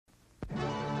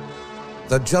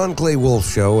The John Clay Wolfe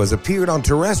Show has appeared on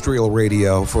terrestrial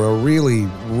radio for a really,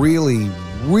 really,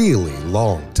 really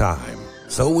long time.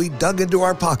 So we dug into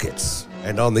our pockets,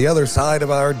 and on the other side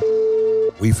of our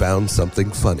we found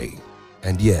something funny.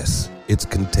 And yes, it's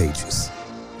contagious.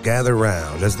 Gather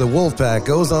round as the Wolfpack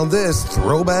goes on this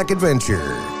throwback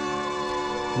adventure.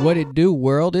 What it do,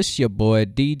 world? It's your boy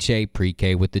DJ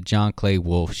Pre-K with the John Clay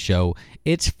Wolfe Show.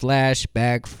 It's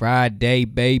Flashback Friday,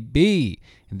 baby.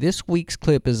 This week's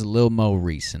clip is a little more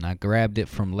recent. I grabbed it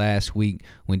from last week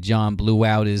when John blew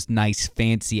out his nice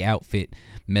fancy outfit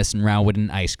messing around with an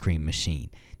ice cream machine.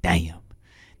 Damn.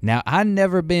 Now, I've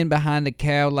never been behind the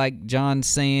cow like John's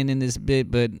saying in this bit,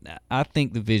 but I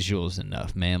think the visual is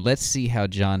enough, man. Let's see how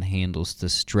John handles the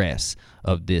stress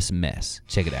of this mess.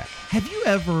 Check it out. Have you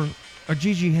ever, or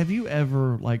Gigi, have you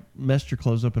ever, like, messed your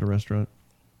clothes up at a restaurant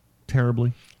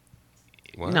terribly?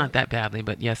 What? Not that badly,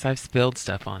 but yes, I've spilled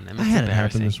stuff on them. I had it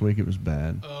happen this week. It was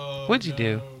bad. What'd you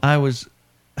do? I was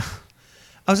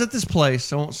at this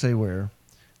place, I won't say where,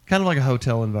 kind of like a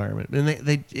hotel environment. And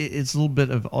it's a little bit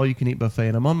of all-you-can-eat buffet,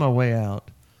 and I'm on my way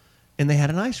out, and they had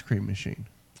an ice cream machine.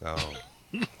 Oh.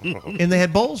 And they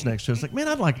had bowls next to it. It's like, man,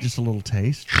 I'd like just a little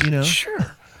taste, you know?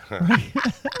 Sure. Right?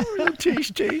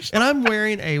 taste. And I'm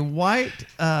wearing a white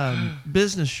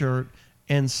business shirt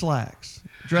and slacks,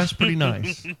 dressed pretty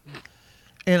nice.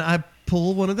 And I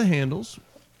pull one of the handles,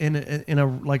 and a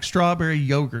like strawberry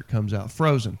yogurt comes out,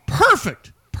 frozen.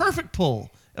 Perfect pull.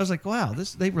 I was like, wow,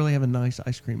 they really have a nice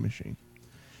ice cream machine.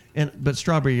 But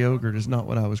strawberry yogurt is not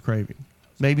what I was craving.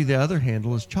 Maybe the other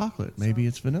handle is chocolate. Maybe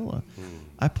it's vanilla.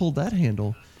 I pulled that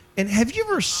handle. And have you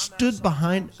ever stood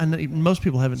behind, I know most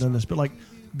people haven't done this, but like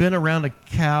been around a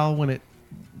cow when it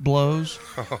blows?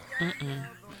 Oh,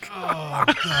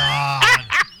 God.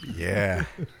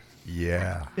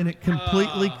 Yeah. And it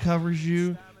completely covers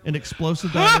you in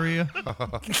explosive diarrhea?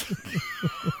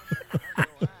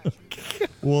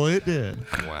 Well, it did.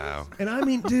 Wow. And I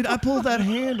mean, dude, I pulled that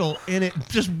handle and it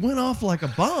just went off like a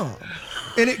bomb.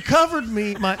 And it covered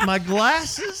me, my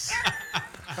glasses,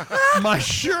 my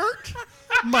shirt,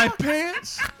 my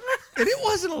pants. And it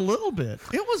wasn't a little bit.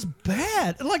 It was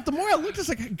bad. And like the more I looked, it's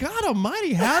like, God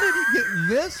almighty, how did it get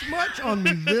this much on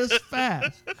me this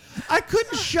fast? I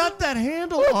couldn't shut that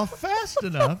handle off fast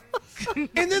enough.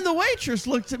 And then the waitress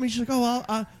looked at me. She's like,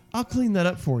 oh, I'll clean that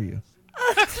up for you.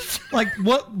 Like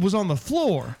what was on the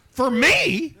floor for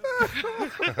me?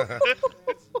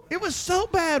 It was so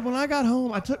bad when I got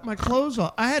home. I took my clothes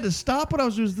off. I had to stop what I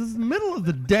was doing. This is the middle of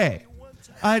the day.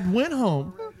 I went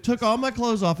home, took all my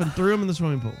clothes off, and threw them in the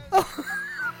swimming pool.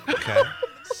 Okay.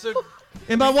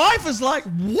 And my wife was like,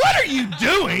 what are you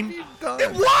doing?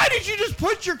 And why did you just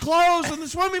put your clothes in the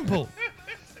swimming pool?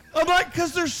 I'm like,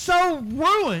 because they're so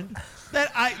ruined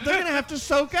that they're going to have to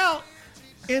soak out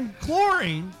in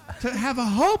chlorine to have a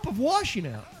hope of washing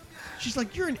out. She's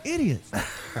like, you're an idiot.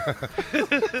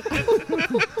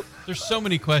 There's so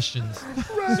many questions.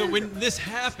 Right. So when this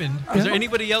happened, was there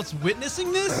anybody else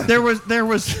witnessing this? There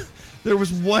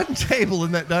was one table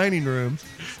in that dining room,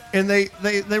 and they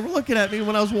were looking at me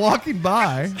when I was walking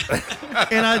by,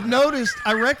 and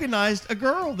I recognized a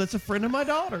girl that's a friend of my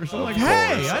daughter's. I'm like,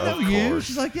 hey, I know you.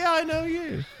 She's like, yeah, I know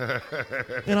you.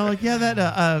 And I'm like,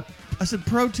 yeah, I said,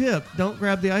 pro tip, don't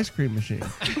grab the ice cream machine.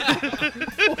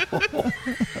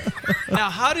 Now,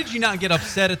 how did you not get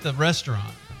upset at the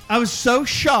restaurant? I was so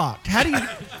shocked. How do you,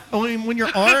 when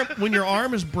your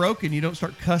arm is broken, you don't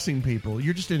start cussing people.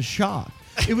 You're just in shock.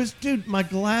 It was, dude, my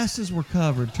glasses were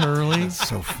covered, Turley. That's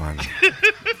so funny.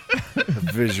 The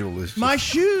visual is just... My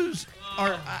shoes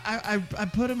are, I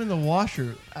put them in the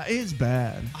washer. It's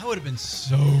bad. I would have been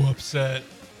so upset.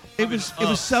 It was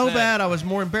so bad I was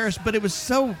more embarrassed, but it was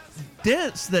so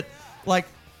dense that like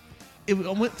it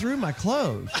went through my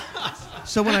clothes.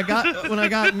 So when I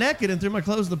got naked and threw my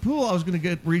clothes in the pool, I was going to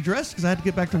get redressed because I had to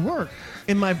get back to work,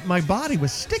 and my body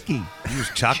was sticky. He was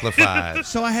chocolified.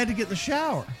 So I had to get in the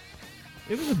shower.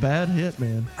 It was a bad hit,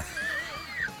 man.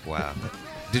 Wow.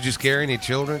 Did you scare any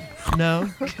children? No.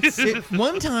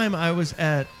 One time I was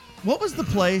at, what was the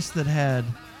place that had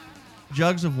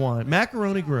jugs of wine?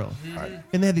 Macaroni Grill. Right.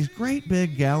 And they had these great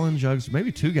big gallon jugs,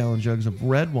 maybe 2-gallon jugs of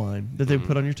red wine that they would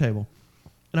put on your table.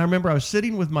 And I remember I was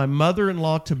sitting with my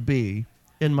mother-in-law-to-be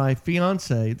and my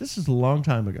fiance. This is a long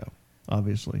time ago,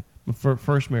 obviously, my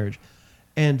first marriage.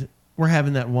 And we're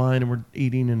having that wine and we're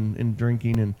eating and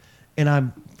drinking and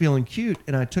I'm feeling cute.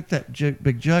 And I took that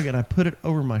big jug and I put it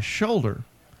over my shoulder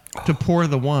to pour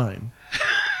the wine.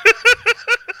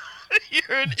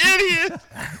 You're an idiot.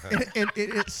 And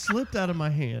it slipped out of my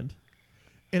hand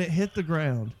and it hit the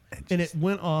ground and it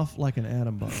went off like an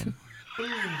atom bomb.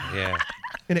 Yeah.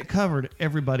 And it covered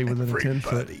everybody within a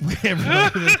 10-foot.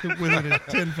 Everybody within a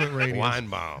 10-foot radius. Wine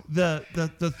bomb. There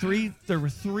were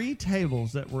 3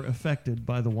 tables that were affected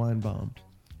by the wine bomb.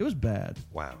 It was bad.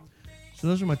 Wow. So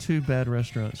those are my 2 bad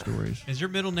restaurant stories. Is your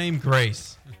middle name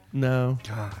Grace? No.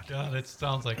 God, it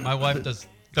sounds like my wife does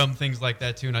dumb things like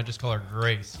that too, and I just call her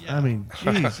Grace. Yeah. I mean,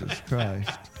 Jesus Christ.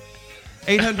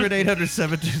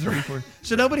 800-800-7234.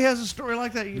 So nobody has a story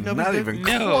like that? Not even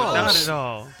No, close. not at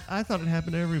all. I thought it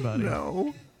happened to everybody.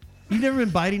 No. You've never been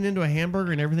biting into a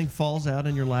hamburger and everything falls out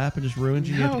in your lap and just ruins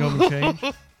you? You have to go home and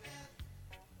change?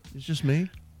 It's just me?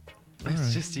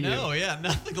 It's just you. No, yeah,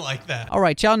 nothing like that. All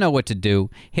right, y'all know what to do.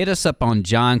 Hit us up on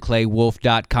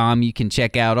johnclaywolf.com. You can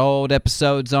check out old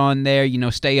episodes on there.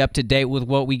 Stay up to date with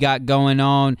what we got going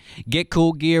on. Get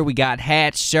cool gear. We got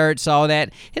hats, shirts, all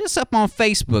that. Hit us up on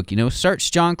Facebook.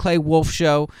 Search John Clay Wolf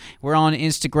Show. We're on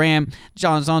Instagram.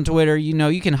 John's on Twitter.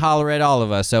 You can holler at all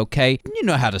of us, okay? You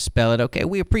know how to spell it, okay?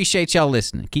 We appreciate y'all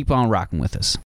listening. Keep on rocking with us.